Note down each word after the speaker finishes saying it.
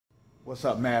What's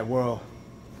up, Mad World?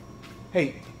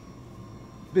 Hey,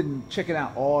 been checking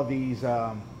out all these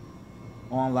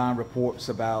online reports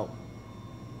about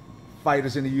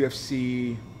fighters in the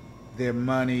UFC, their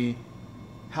money,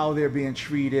 how they're being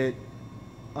treated,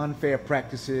 unfair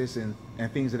practices, and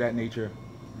things of that nature.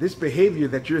 This behavior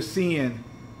that you're seeing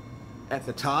at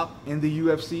the top in the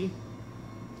UFC,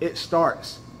 it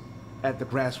starts at the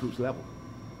grassroots level.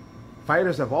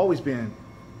 Fighters have always been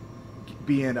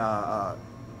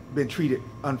treated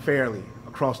unfairly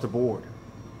across the board,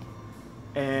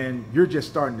 and you're just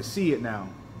starting to see it now.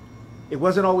 It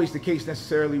wasn't always the case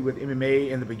necessarily with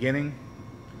MMA in the beginning.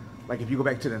 Like if you go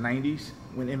back to the 90s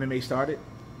when MMA started,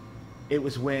 it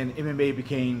was when MMA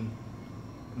became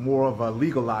more of a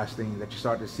legalized thing that you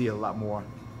started to see a lot more,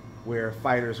 where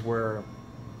fighters were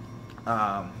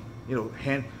being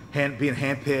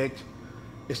handpicked.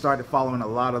 It started following a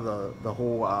lot of the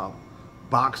whole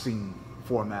boxing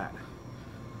format.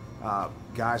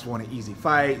 Guys wanted easy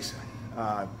fights.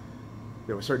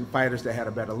 There were certain fighters that had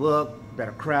a better look,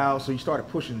 better crowd, so you started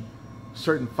pushing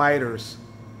certain fighters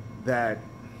that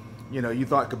you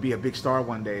thought could be a big star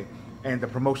one day, and the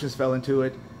promotions fell into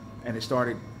it, and it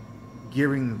started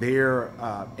gearing their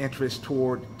interest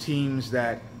toward teams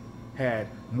that had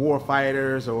more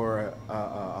fighters, or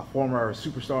a former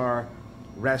superstar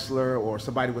wrestler, or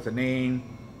somebody with a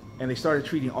name, and they started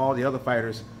treating all the other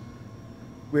fighters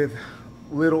with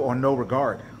little or no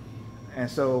regard.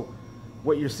 And so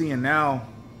what you're seeing now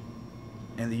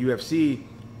in the UFC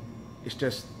is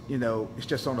just, it's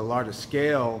just on a larger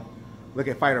scale. Look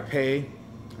at fighter pay.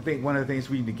 I think one of the things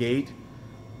we negate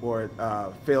or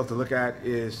fail to look at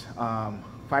is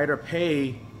fighter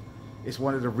pay is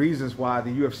one of the reasons why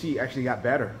the UFC actually got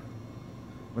better.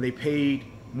 When they paid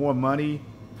more money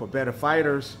for better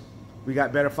fighters, we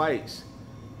got better fights.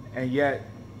 And yet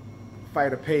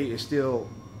fighter pay is still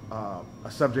a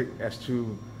subject as to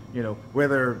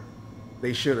whether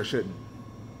they should or shouldn't.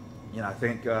 I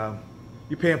think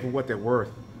you're paying for what they're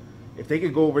worth. If they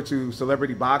could go over to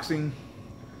celebrity boxing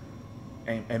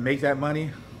and make that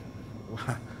money,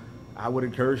 I would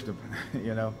encourage them,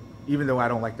 even though I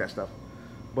don't like that stuff.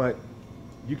 But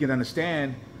you can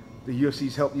understand the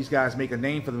UFC's helped these guys make a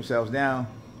name for themselves now,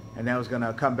 and now it's going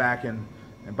to come back and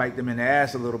bite them in the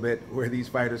ass a little bit, where these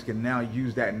fighters can now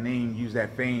use that name, use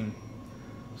that fame.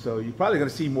 So you're probably going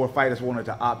to see more fighters wanting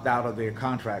to opt out of their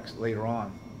contracts later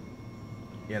on,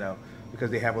 because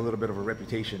they have a little bit of a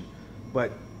reputation.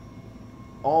 But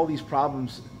all these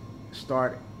problems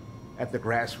start at the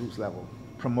grassroots level.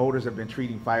 Promoters have been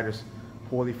treating fighters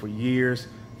poorly for years,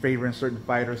 favoring certain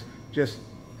fighters. Just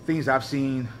things I've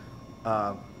seen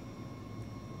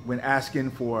when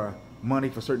asking for money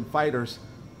for certain fighters,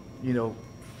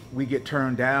 we get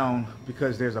turned down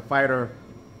because there's a fighter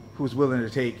who's willing to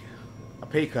take a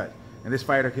pay cut, and this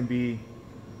fighter can be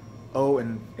 0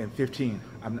 and 15,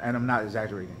 and I'm not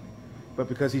exaggerating, but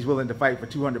because he's willing to fight for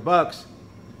 $200,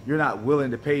 you're not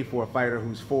willing to pay for a fighter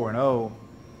who's 4 and 0,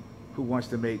 who wants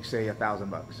to make, say,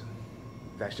 $1,000.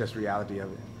 That's just reality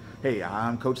of it. Hey,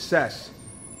 I'm Coach Sess,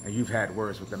 and you've had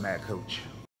words with the Mad Coach.